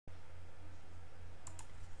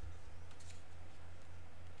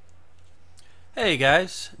Hey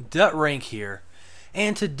guys, DutRank here,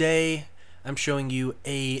 and today I'm showing you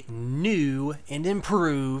a new and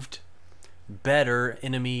improved, better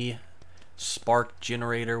enemy spark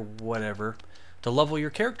generator, whatever, to level your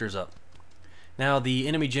characters up. Now the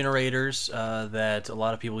enemy generators that a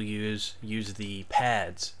lot of people use the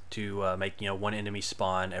pads to make one enemy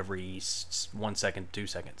spawn every 1 second, 2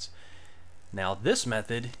 seconds. Now this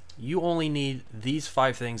method, you only need these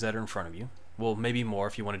 5 things that are in front of you. Well, maybe more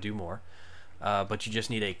if you want to do more. But you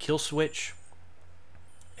just need a kill switch,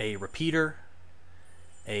 a repeater,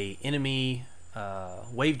 a enemy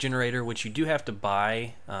wave generator, which you do have to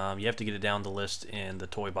buy. You have to get it down the list in the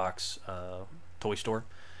toy box toy store.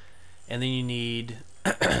 And then you need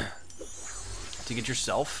to get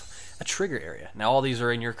yourself a trigger area. Now all these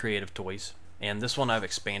are in your creative toys, and this one I've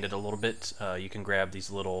expanded a little bit. You can grab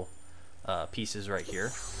these little pieces right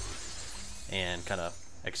here and kind of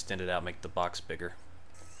extend it out, make the box bigger.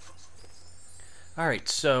 Alright,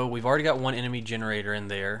 so we've already got one enemy generator in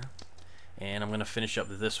there, and I'm going to finish up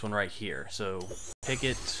this one right here. So pick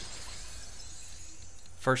it.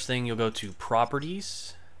 First thing, you'll go to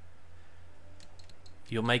Properties.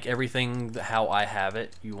 You'll make everything how I have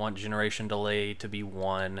it. You want generation delay to be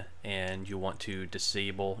 1, and you want to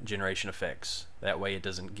disable generation effects. That way it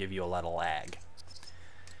doesn't give you a lot of lag.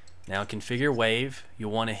 Now configure wave.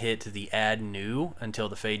 You'll want to hit the add new until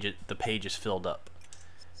the page is filled up.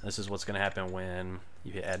 This is what's going to happen when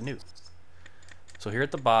you hit add new. So here at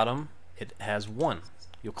the bottom it has 1.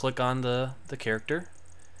 You'll click on the character,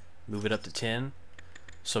 move it up to 10.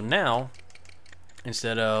 So now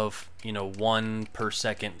instead of 1 per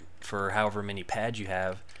second for however many pads you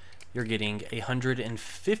have, you're getting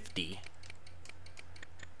 150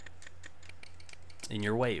 in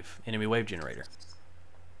your enemy wave generator.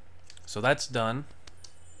 So that's done.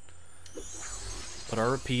 Put our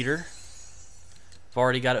repeater. I've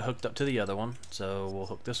already got it hooked up to the other one, so we'll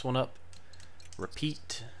hook this one up.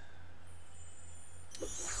 Repeat.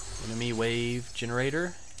 Enemy wave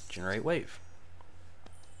generator. Generate wave.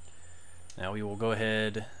 Now we will go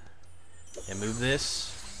ahead and move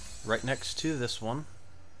this right next to this one.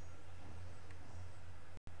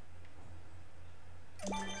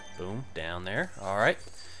 Boom, down there. Alright.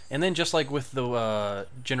 And then just like with the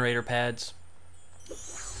generator pads,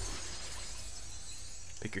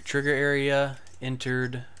 pick your trigger area,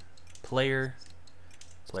 entered player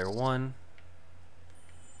 1,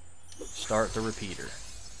 start the repeater.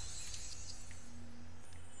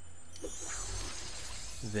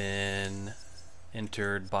 Then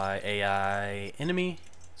entered by AI enemy,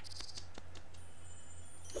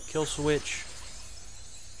 kill switch,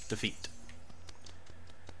 defeat.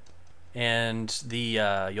 And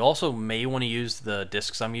you also may want to use the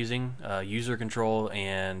discs I'm using, user control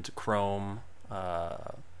and Chrome.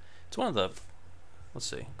 It's one of the, let's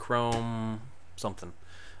see, Chrome something.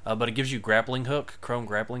 But it gives you grappling hook, Chrome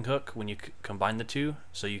grappling hook when you combine the two,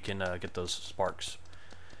 so you can get those sparks.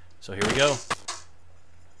 So here we go.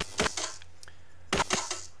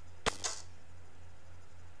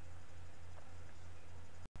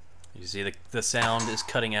 You see the sound is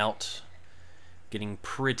cutting out, getting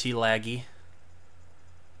pretty laggy.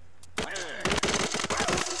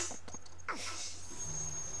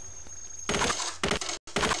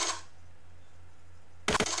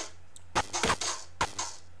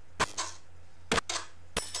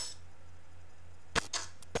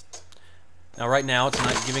 Now right now it's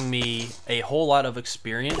not giving me a whole lot of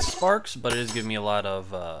experience sparks, but it is giving me a lot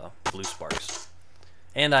of blue sparks.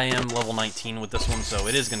 And I am level 19 with this one, so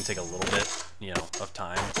it is going to take a little bit, of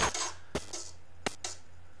time.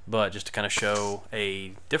 But just to kind of show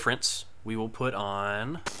a difference, we will put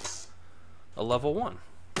on a level 1.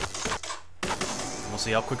 And we'll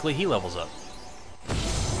see how quickly he levels up.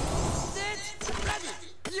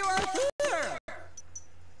 You are here!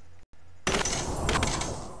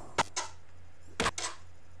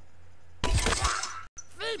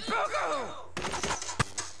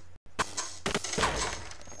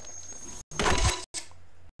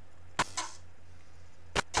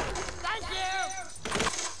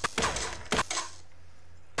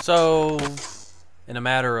 So, in a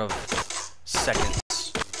matter of seconds,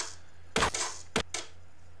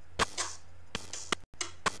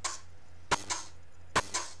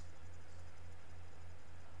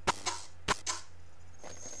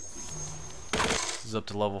 this is up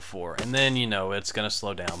to level 4, and then it's gonna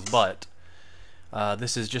slow down. But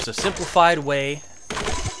this is just a simplified way.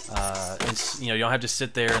 You don't have to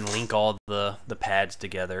sit there and link all the pads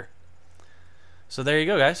together. So there you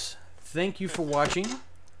go, guys. Thank you for watching.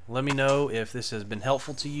 Let me know if this has been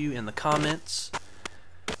helpful to you in the comments,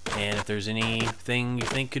 and if there's anything you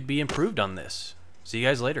think could be improved on this. See you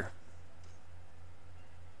guys later.